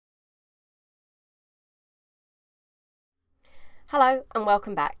Hello and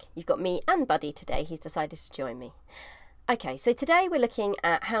welcome back. You've got me and Buddy today. He's decided to join me. Okay, so today we're looking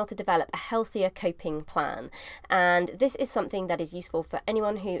at how to develop a healthier coping plan, and this is something that is useful for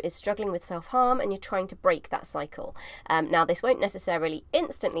anyone who is struggling with self-harm and you're trying to break that cycle. Now this won't necessarily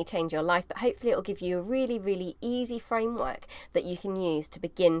instantly change your life, but hopefully it will give you a really easy framework that you can use to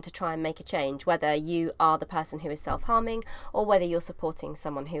begin to try and make a change, whether you are the person who is self-harming or whether you're supporting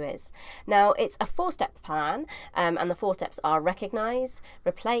someone who is. Now it's a 4-step plan, and the 4 steps are recognise,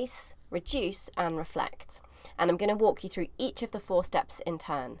 replace, reduce and reflect. And I'm going to walk you through each of the 4 steps in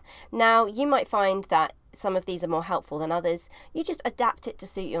turn. Now you might find that some of these are more helpful than others. You just adapt it to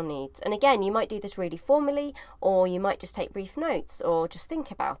suit your needs. And again, you might do this really formally, or you might just take brief notes or just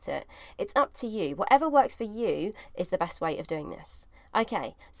think about it. It's up to you. Whatever works for you is the best way of doing this.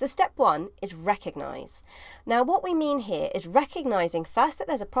 Okay, so step 1 is recognise. Now what we mean here is recognising first that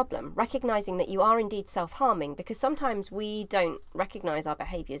there's a problem, recognising that you are indeed self-harming, because sometimes we don't recognise our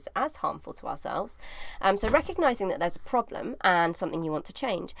behaviours as harmful to ourselves. So recognising that there's a problem and something you want to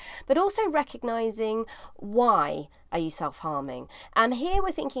change, but also recognising why are you self-harming. And here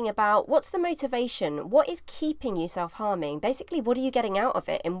we're thinking about what's the motivation, what is keeping you self-harming, basically what are you getting out of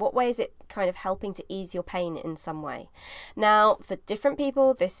it, in what way is it kind of helping to ease your pain in some way. Now for different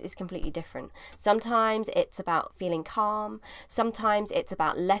people this is completely different. Sometimes it's about feeling calm, sometimes it's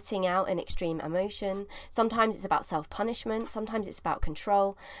about letting out an extreme emotion, sometimes it's about self-punishment, sometimes it's about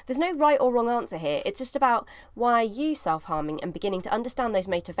control. There's no right or wrong answer here, it's just about why are you self-harming and beginning to understand those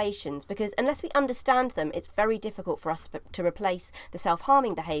motivations, because unless we understand them it's very difficult for us to replace the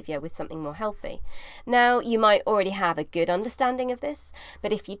self-harming behaviour with something more healthy. Now you might already have a good understanding of this,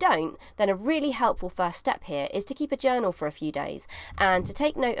 but if you don't, then a really helpful first step here is to keep a journal for a few days and to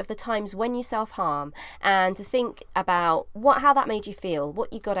take note of the times when you self-harm and to think about how that made you feel,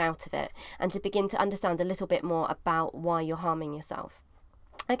 what you got out of it, and to begin to understand a little bit more about why you're harming yourself.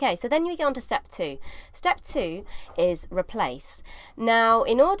 Okay, so then we get on to step 2. Step 2 is replace. Now,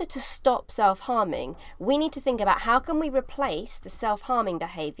 in order to stop self-harming, we need to think about how can we replace the self-harming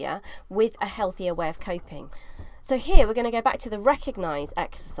behaviour with a healthier way of coping. So here we're going to go back to the recognise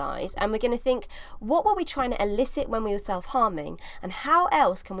exercise and we're going to think, what were we trying to elicit when we were self-harming and how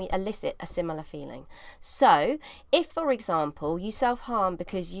else can we elicit a similar feeling? So if, for example, you self-harm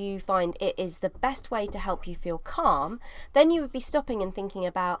because you find it is the best way to help you feel calm, then you would be stopping and thinking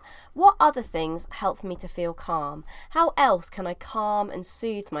about what other things help me to feel calm? How else can I calm and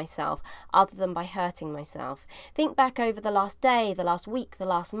soothe myself other than by hurting myself? Think back over the last day, the last week, the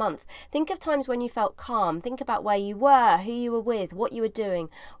last month. Think of times when you felt calm. Think about where you were, who you were with, what you were doing,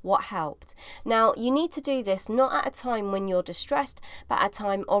 what helped. Now you need to do this not at a time when you're distressed, but at a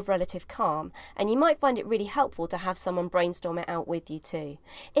time of relative calm, and you might find it really helpful to have someone brainstorm it out with you too.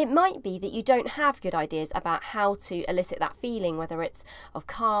 It might be that you don't have good ideas about how to elicit that feeling, whether it's of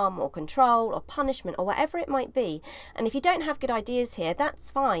calm or control or punishment or whatever it might be, and if you don't have good ideas here,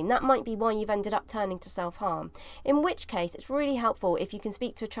 that's fine. That might be why you've ended up turning to self-harm, in which case it's really helpful if you can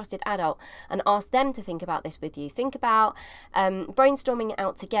speak to a trusted adult and ask them to think about this with you. Think about brainstorming it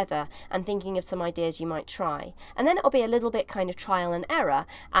out together and thinking of some ideas you might try. And then it'll be a little bit kind of trial and error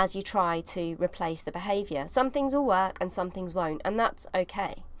as you try to replace the behaviour. Some things will work and some things won't, and that's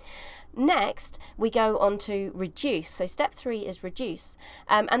okay. Next, we go on to reduce. So step 3 is reduce.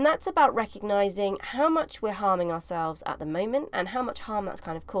 And that's about recognising how much we're harming ourselves at the moment and how much harm that's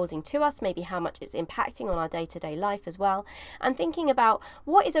kind of causing to us, maybe how much it's impacting on our day-to-day life as well, and thinking about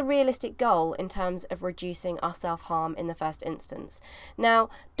what is a realistic goal in terms of reducing our self-harm in the first instance. Now,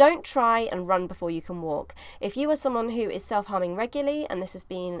 don't try and run before you can walk. If you are someone who is self-harming regularly and this has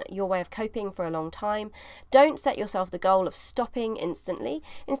been your way of coping for a long time, don't set yourself the goal of stopping instantly.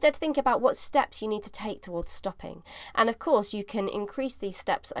 Instead, think about what steps you need to take towards stopping. And of course you can increase these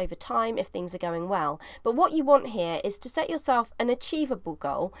steps over time if things are going well, but what you want here is to set yourself an achievable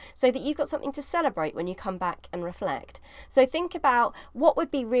goal so that you've got something to celebrate when you come back and reflect. So think about what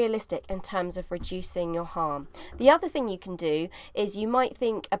would be realistic in terms of reducing your harm. The other thing you can do is you might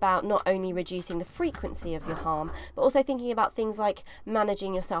think about not only reducing the frequency of your harm, but also thinking about things like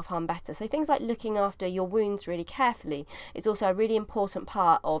managing your self-harm better. So things like looking after your wounds really carefully is also a really important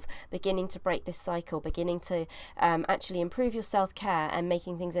part of beginning to break this cycle, beginning to actually improve your self-care and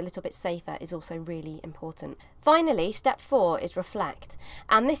making things a little bit safer is also really important. Finally, step 4 is reflect.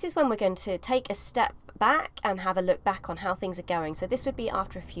 And this is when we're going to take a step back and have a look back on how things are going. So this would be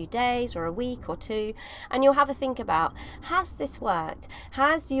after a few days or a week or two, and you'll have a think about, has this worked?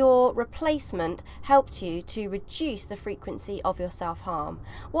 Has your replacement helped you to reduce the frequency of your self-harm?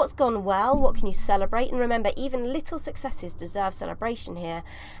 What's gone well? What can you celebrate? And remember, even little successes deserve celebration here.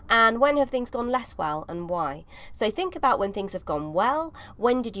 And when have things gone less well, and why? So think about when things have gone well.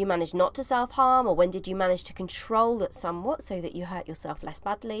 When did you manage not to self-harm, or when did you manage to control it somewhat so that you hurt yourself less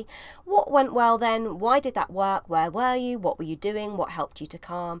badly? What went well then? Why did that work? Where were you? What were you doing? What helped you to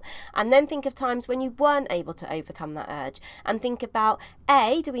calm? And then think of times when you weren't able to overcome that urge, and think about,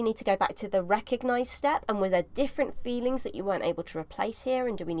 A, do we need to go back to the recognize step, and were there different feelings that you weren't able to replace here,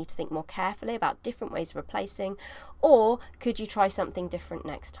 and do we need to think more carefully about different ways of replacing, or could you try something different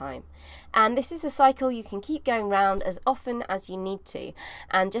next time? And this is a cycle you can keep going round as often as you need to,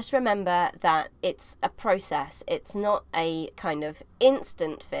 and just remember that it's a process. It's not a kind of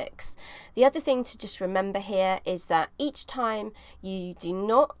instant fix. The other thing to just remember here is that each time you do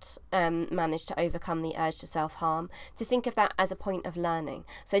not manage to overcome the urge to self-harm, to think of that as a point of learning.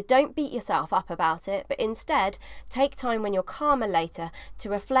 So don't beat yourself up about it, but instead take time when you're calmer later to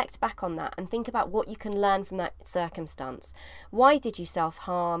reflect back on that and think about what you can learn from that circumstance. Why did you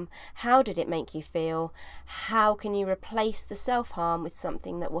self-harm? How did it make you feel? How can you replace the self-harm with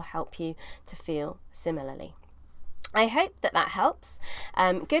something that will help you to feel similarly? I hope that that helps.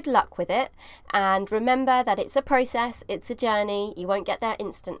 Good luck with it, and remember that it's a process, it's a journey, you won't get there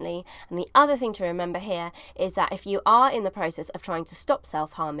instantly. And the other thing to remember here is that if you are in the process of trying to stop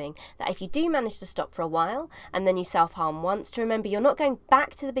self-harming, that if you do manage to stop for a while and then you self-harm once, to remember you're not going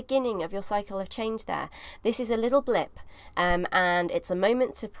back to the beginning of your cycle of change there. This is a little blip, and it's a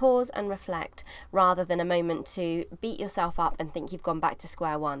moment to pause and reflect rather than a moment to beat yourself up and think you've gone back to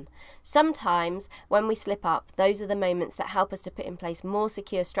square one. Sometimes when we slip up, those are the moments that help us to put in place more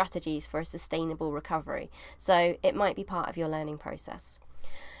secure strategies for a sustainable recovery. So it might be part of your learning process.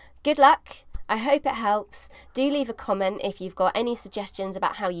 Good luck. I hope it helps. Do leave a comment if you've got any suggestions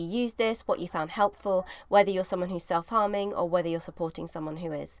about how you use this, what you found helpful, whether you're someone who's self-harming or whether you're supporting someone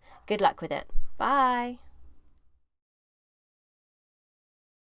who is. Good luck with it. Bye.